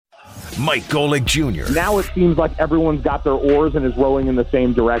Mike Golic Jr. Now it seems like everyone's got their oars and is rowing in the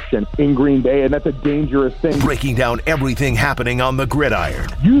same direction in Green Bay, and that's a dangerous thing. Breaking down everything happening on the gridiron.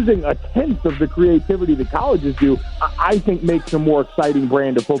 Using a tenth of the creativity that colleges do, I think makes a more exciting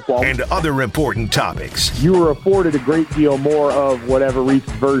brand of football. And other important topics. You were afforded a great deal more of whatever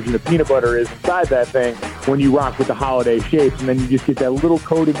Reese's version of peanut butter is inside that thing when you rock with the holiday shapes, and then you just get that little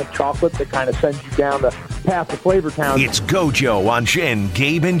coating of chocolate that kind of sends you down the path of Flavor Town. It's Gojo on Jen,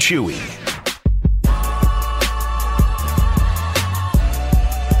 Gabe, and Chewy.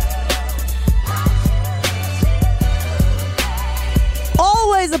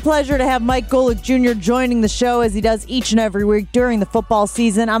 Always a pleasure to have Mike Golic Jr. joining the show as he does each and every week during the football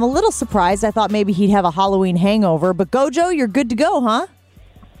season. I'm a little surprised. I thought maybe he'd have a Halloween hangover, but Gojo, you're good to go, huh?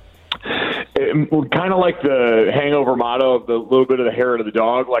 Kind of like the hangover motto of the little bit of the hair of the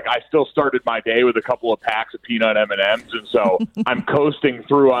dog. Like, I still started my day with a couple of packs of peanut M&Ms, and so I'm coasting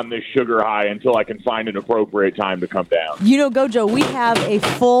through on this sugar high until I can find an appropriate time to come down. You know, Gojo, we have a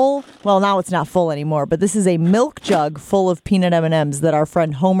full, well, now it's not full anymore, but this is a milk jug full of peanut M&Ms that our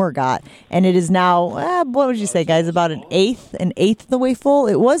friend Homer got, and it is now, what would you say, guys, about an eighth of the way full?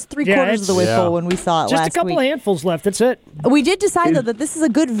 It was three-quarters of the way full when we saw it last week. Just a couple of handfuls left, that's it. We did decide, though, that this is a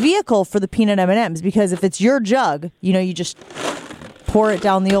good vehicle for the peanut M&Ms, because if it's your jug, you know, you just pour it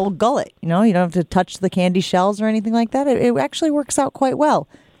down the old gullet. You know, you don't have to touch the candy shells or anything like that. It actually works out quite well.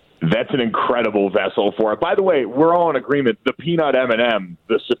 That's an incredible vessel for it. By the way, we're all in agreement. The peanut M&M,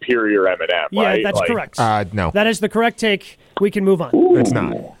 the superior M&M, right? Yeah, that's correct. No. That is the correct take. We can move on. Ooh. It's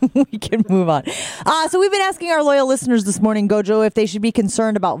not. We can move on. So we've been asking our loyal listeners this morning, Gojo, if they should be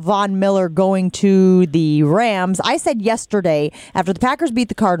concerned about Von Miller going to the Rams. I said yesterday, after the Packers beat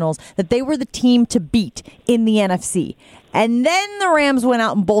the Cardinals, that they were the team to beat in the NFC. And then the Rams went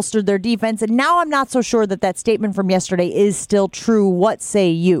out and bolstered their defense, and now I'm not so sure that that statement from yesterday is still true. What say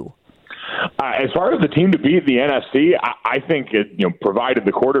you? As far as the team to beat the NFC, I think provided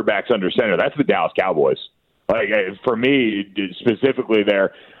the quarterback's under center, that's the Dallas Cowboys. Like, for me, specifically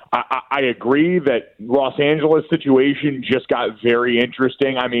there, I agree that Los Angeles situation just got very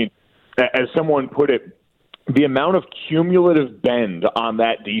interesting. I mean, as someone put it, the amount of cumulative bend on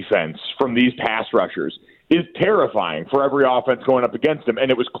that defense from these pass rushers is terrifying for every offense going up against them. And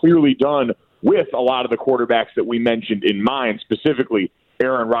it was clearly done with a lot of the quarterbacks that we mentioned in mind, specifically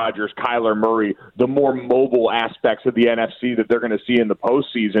Aaron Rodgers, Kyler Murray, the more mobile aspects of the NFC that they're going to see in the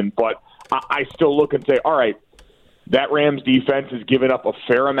postseason. But I still look and say, all right, that Rams defense has given up a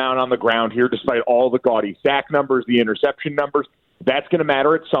fair amount on the ground here, despite all the gaudy sack numbers, the interception numbers. That's going to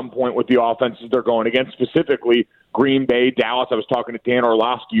matter at some point with the offenses they're going against, specifically Green Bay, Dallas. I was talking to Dan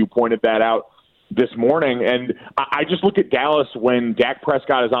Orlovsky, who pointed that out this morning. And I just look at Dallas when Dak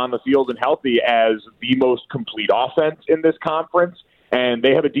Prescott is on the field and healthy as the most complete offense in this conference. And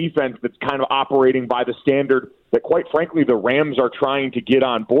they have a defense that's kind of operating by the standard that, quite frankly, the Rams are trying to get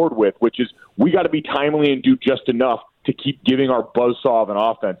on board with, which is we got to be timely and do just enough to keep giving our buzzsaw of an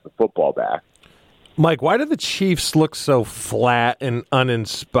offense the football back. Mike, why do the Chiefs look so flat and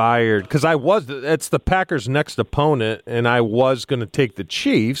uninspired? Because it's the Packers' next opponent, and I was going to take the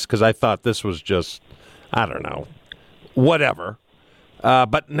Chiefs because I thought this was just, I don't know, whatever.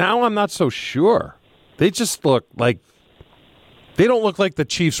 But now I'm not so sure. They just look like, they don't look like the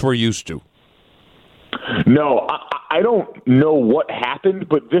Chiefs we're used to. No, I don't know what happened,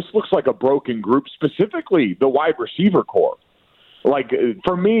 but this looks like a broken group, specifically the wide receiver core. Like,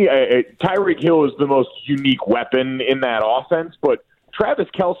 for me, Tyreek Hill is the most unique weapon in that offense, but Travis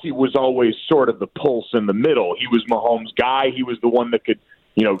Kelce was always sort of the pulse in the middle. He was Mahomes' guy. He was the one that could,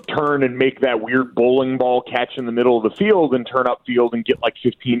 turn and make that weird bowling ball catch in the middle of the field and turn upfield and get like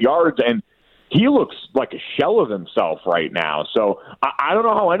 15 yards. And he looks like a shell of himself right now. So I don't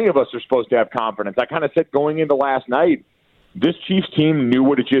know how any of us are supposed to have confidence. I kind of said going into last night, this Chiefs team knew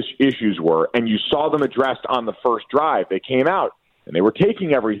what its issues were, and you saw them addressed on the first drive. They came out, and they were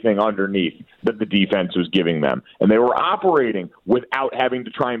taking everything underneath that the defense was giving them. And they were operating without having to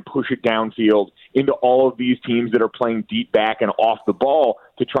try and push it downfield into all of these teams that are playing deep back and off the ball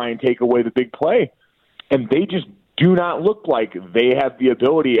to try and take away the big play. And they just do not look like they have the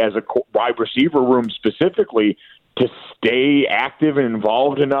ability as a wide receiver room specifically to stay active and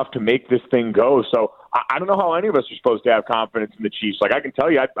involved enough to make this thing go. So I don't know how any of us are supposed to have confidence in the Chiefs. Like, I can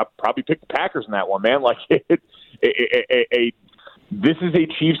tell you, I'd probably pick the Packers in that one, man. Like, this is a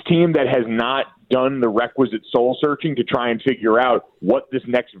Chiefs team that has not done the requisite soul searching to try and figure out what this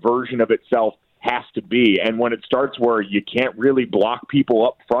next version of itself has to be. And when it starts where you can't really block people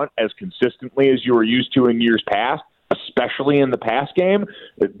up front as consistently as you were used to in years past, especially in the pass game,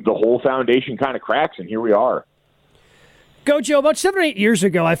 the whole foundation kind of cracks, and here we are. Gojo, about 7 or 8 years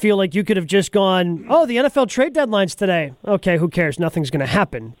ago, I feel like you could have just gone, oh, the NFL trade deadline's today. Okay, who cares? Nothing's going to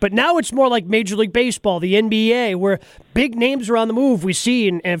happen. But now it's more like Major League Baseball, the NBA, where big names are on the move. We see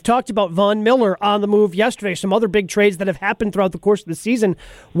and have talked about Von Miller on the move yesterday, some other big trades that have happened throughout the course of the season.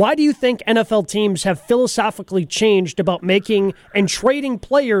 Why do you think NFL teams have philosophically changed about making and trading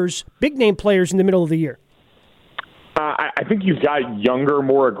players, big-name players, in the middle of the year? I think you've got younger,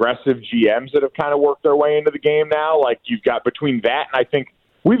 more aggressive GMs that have kind of worked their way into the game now. Like, you've got between that, and I think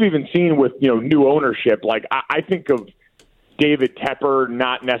we've even seen with, new ownership. Like, I think of David Tepper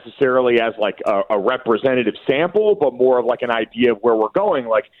not necessarily as like a representative sample, but more of like an idea of where we're going.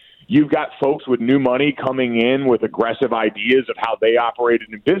 Like, you've got folks with new money coming in with aggressive ideas of how they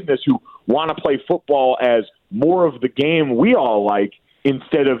operated in business who want to play football as more of the game we all like,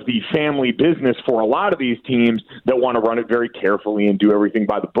 instead of the family business for a lot of these teams that want to run it very carefully and do everything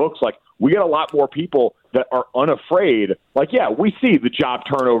by the books. Like, we get a lot more people that are unafraid. Like, yeah, we see the job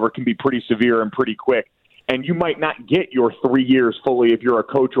turnover can be pretty severe and pretty quick, and you might not get your 3 years fully if you're a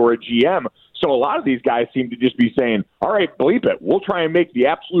coach or a GM. So a lot of these guys seem to just be saying, all right, bleep it. We'll try and make the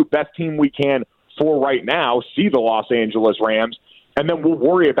absolute best team we can for right now, see the Los Angeles Rams, and then we'll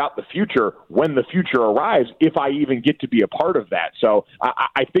worry about the future when the future arrives, if I even get to be a part of that. So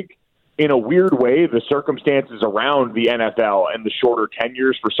I think, in a weird way, the circumstances around the NFL and the shorter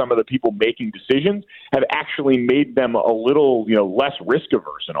tenures for some of the people making decisions have actually made them a little, less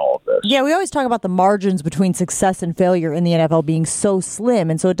risk-averse in all of this. Yeah, we always talk about the margins between success and failure in the NFL being so slim.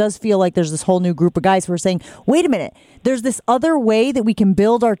 And so it does feel like there's this whole new group of guys who are saying, wait a minute, there's this other way that we can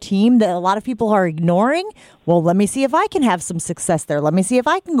build our team that a lot of people are ignoring. Well, let me see if I can have some success there. Let me see if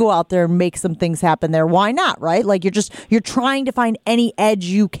I can go out there and make some things happen there. Why not, right? Like, you're trying to find any edge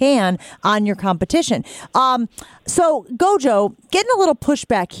you can on your competition. So, Gojo, getting a little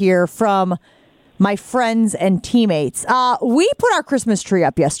pushback here from my friends and teammates. We put our Christmas tree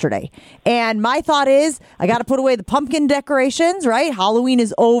up yesterday, and my thought is I got to put away the pumpkin decorations, right? Halloween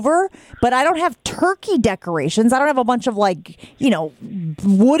is over, but I don't have turkey decorations. I don't have a bunch of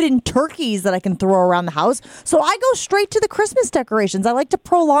wooden turkeys that I can throw around the house. So I go straight to the Christmas decorations. I like to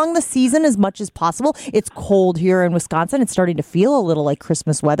prolong the season as much as possible. It's cold here in Wisconsin. It's starting to feel a little like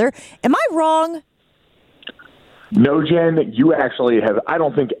Christmas weather. Am I wrong? No, Jen, you actually have, I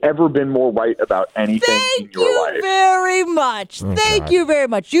don't think, ever been more right about anything in your life. Thank you very much. Thank you very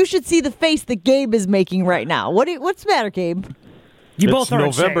much. You should see the face that Gabe is making right now. What's the matter, Gabe? You both are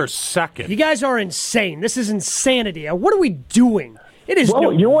November insane. 2nd. You guys are insane. This is insanity. What are we doing? It is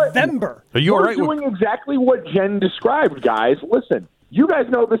November. Are you all right? We're doing exactly what Jen described, guys. Listen, you guys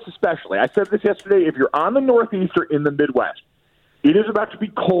know this especially. I said this yesterday. If you're on the Northeast or in the Midwest, it is about to be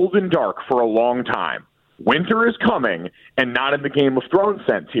cold and dark for a long time. Winter is coming, and not in the Game of Thrones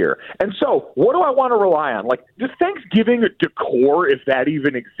sense here. And so, what do I want to rely on? Like, does Thanksgiving decor, if that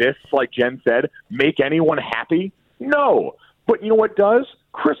even exists, like Jen said, make anyone happy? No. But you know what does?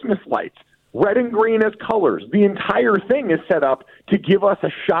 Christmas lights. Red and green as colors. The entire thing is set up to give us a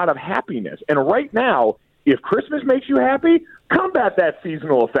shot of happiness. And right now, if Christmas makes you happy, combat that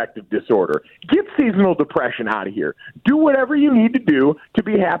seasonal affective disorder. Get seasonal depression out of here. Do whatever you need to do to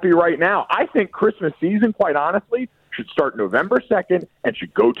be happy right now. I think Christmas season, quite honestly, should start November 2nd and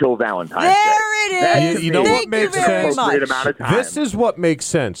should go till Valentine's Day. There it is. You know what makes sense? This is what makes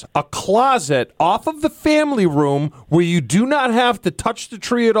sense. A closet off of the family room where you do not have to touch the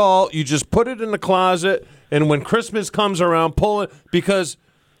tree at all. You just put it in the closet, and when Christmas comes around, pull it, because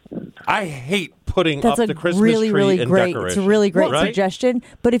I hate putting up the Christmas tree and great. decoration. It's a really great right? suggestion.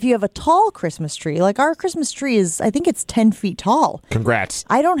 But if you have a tall Christmas tree, like our Christmas tree is, I think it's 10 feet tall. Congrats.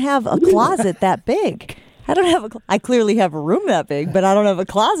 I don't have a closet that big. I clearly have a room that big, but I don't have a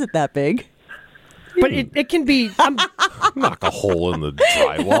closet that big. But it can be... Knock a hole in the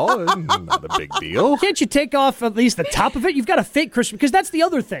drywall. Not a big deal. Can't you take off at least the top of it? You've got a fake Christmas... Because that's the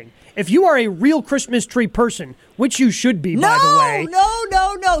other thing. If you are a real Christmas tree person, which you should be, by the way... No.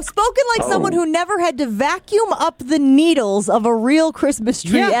 Spoken like someone who never had to vacuum up the needles of a real Christmas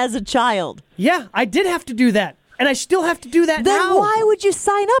tree as a child. Yeah, I did have to do that. And I still have to do that now. Then why would you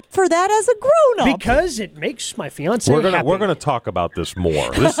sign up for that as a grown-up? Because it makes my fiance happy. We're gonna talk about this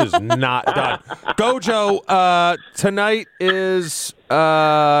more. This is not done. Gojo, tonight is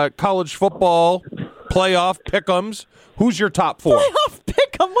college football playoff pick'ems. Who's your top four? Playoff pick'em?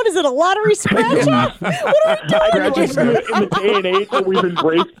 What is it, a lottery scratch-off? What are we doing? I just in the day and age that we've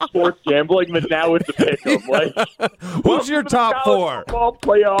embraced sports gambling, that now it's a pick'em. Like, who's your top four? Football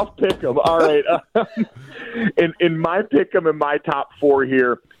playoff pick'em. All right. In my pick'em, in my top four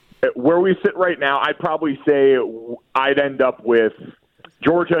here, where we sit right now, I'd probably say I'd end up with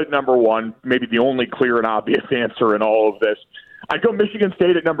Georgia at number 1, maybe the only clear and obvious answer in all of this. I'd go Michigan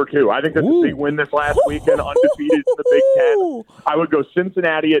State at number 2. I think that's a big win this last weekend, undefeated in the Big Ten. I would go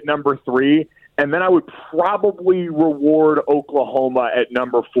Cincinnati at number 3, and then I would probably reward Oklahoma at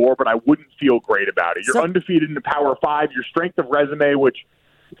number 4, but I wouldn't feel great about it. You're undefeated in the Power 5. Your strength of resume, which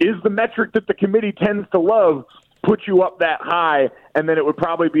is the metric that the committee tends to love, put you up that high, and then it would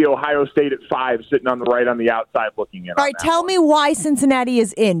probably be Ohio State at 5 sitting on the right on the outside looking in. All right, tell me why Cincinnati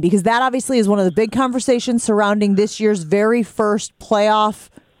is in, because that obviously is one of the big conversations surrounding this year's very first playoff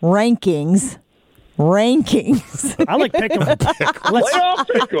rankings. I like pick 'em. Playoff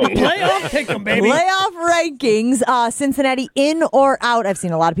pick 'em. Playoff pick 'em, baby. Playoff rankings. Cincinnati in or out? I've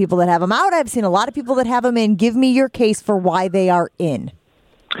seen a lot of people that have them out. I've seen a lot of people that have them in. Give me your case for why they are in.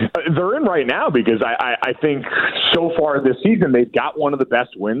 They're in right now because I think so far this season they've got one of the best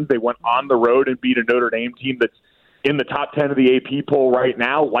wins. They went on the road and beat a Notre Dame team that's in the top 10 of the AP poll right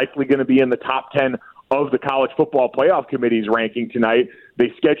now, likely going to be in the top 10 of the College Football Playoff Committee's ranking tonight.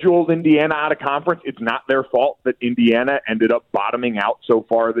 They scheduled Indiana out of conference. It's not their fault that Indiana ended up bottoming out so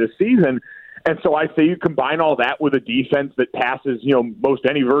far this season. And so I say you combine all that with a defense that passes, most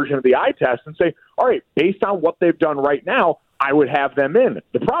any version of the eye test and say, all right, based on what they've done right now, I would have them in.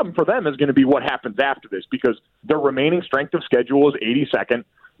 The problem for them is going to be what happens after this because their remaining strength of schedule is 82nd.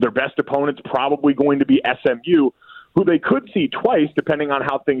 Their best opponent's probably going to be SMU, who they could see twice depending on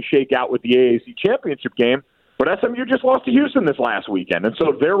how things shake out with the AAC championship game. But SMU just lost to Houston this last weekend, and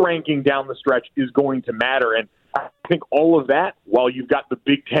so their ranking down the stretch is going to matter. And I think all of that, while you've got the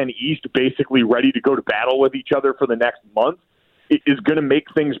Big Ten East basically ready to go to battle with each other for the next month, it is going to make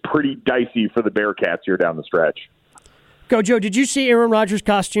things pretty dicey for the Bearcats here down the stretch. Go, Joe, did you see Aaron Rodgers'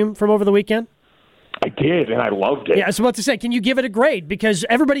 costume from over the weekend? I did, and I loved it. Yeah, I was about to say, can you give it a grade? Because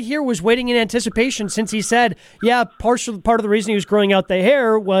everybody here was waiting in anticipation since he said, part of the reason he was growing out the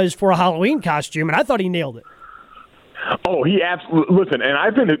hair was for a Halloween costume, and I thought he nailed it. Oh, he absolutely – listen, and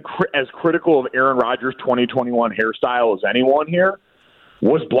I've been as critical of Aaron Rodgers' 2021 hairstyle as anyone here.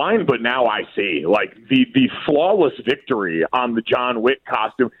 Was blind, but now I see. Like, the flawless victory on the John Wick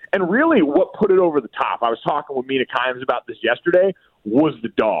costume. And really what put it over the top, I was talking with Mina Kimes about this yesterday, was the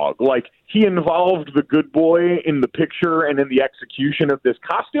dog. Like, he involved the good boy in the picture and in the execution of this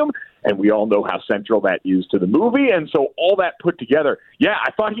costume, and we all know how central that is to the movie. And so all that put together, yeah, I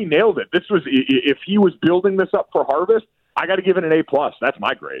thought he nailed it. This was – if he was building this up for Harvest, I got to give it an A+. That's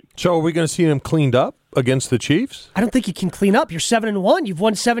my grade. So are we going to see him cleaned up against the Chiefs? I don't think you can clean up. You're 7-1. You've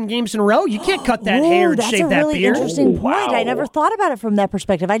won 7 games in a row. You can't cut that hair and shave that beard. That's a really interesting point. Wow. I never thought about it from that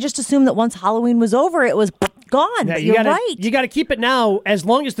perspective. I just assumed that once Halloween was over, it was gone. Yeah, but you're right. You got to keep it now. As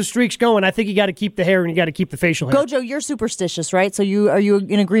long as the streak's going, I think you got to keep the hair and you got to keep the facial hair. Gojo, you're superstitious, right? So are you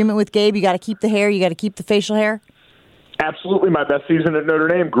in agreement with Gabe? You got to keep the hair. You got to keep the facial hair. Absolutely. My best season at Notre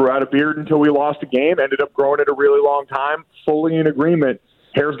Dame. Grew out a beard until we lost a game. Ended up growing it a really long time. Fully in agreement.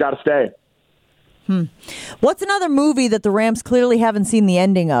 Hair's got to stay. What's another movie that the Rams clearly haven't seen the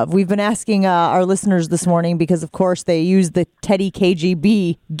ending of? We've been asking our listeners this morning because, of course, they used the Teddy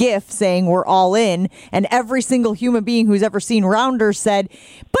KGB gif saying we're all in, and every single human being who's ever seen Rounders said,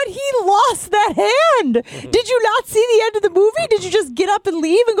 but he lost that hand. Did you not see the end of the movie? Did you just get up and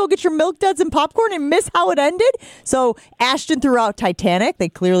leave and go get your Milk Duds and popcorn and miss how it ended? So Ashton threw out Titanic. They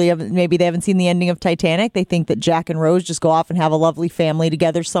clearly haven't seen the ending of Titanic. They think that Jack and Rose just go off and have a lovely family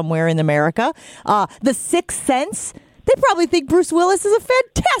together somewhere in America. The Sixth Sense, they probably think Bruce Willis is a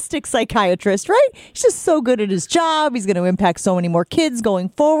fantastic psychiatrist, right? He's just so good at his job. He's going to impact so many more kids going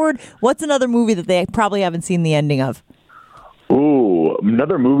forward. What's another movie that they probably haven't seen the ending of? Ooh,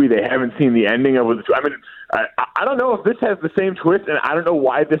 another movie they haven't seen the ending of. I mean, I don't know if this has the same twist, and I don't know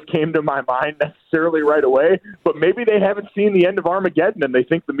why this came to my mind necessarily right away, but maybe they haven't seen the end of Armageddon and they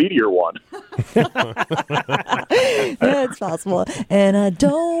think the meteor won. That's possible. And I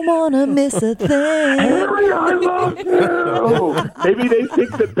don't want to miss a thing. Harry, I love you. Maybe they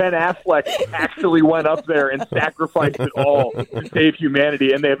think that Ben Affleck actually went up there and sacrificed it all to save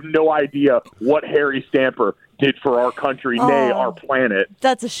humanity, and they have no idea what Harry Stamper did for our country, nay, our planet.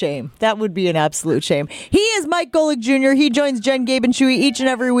 That's a shame. That would be an absolute shame. He is Mike Golic Jr. He joins Jen, Gabe, and Chewy each and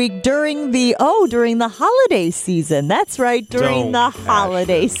every week during the holiday season. That's right, during the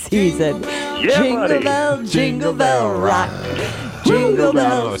holiday season. Yeah, Jingle bell rock. Jingle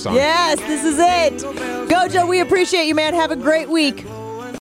bells. Yes, this is it. Gojo, we appreciate you, man. Have a great week.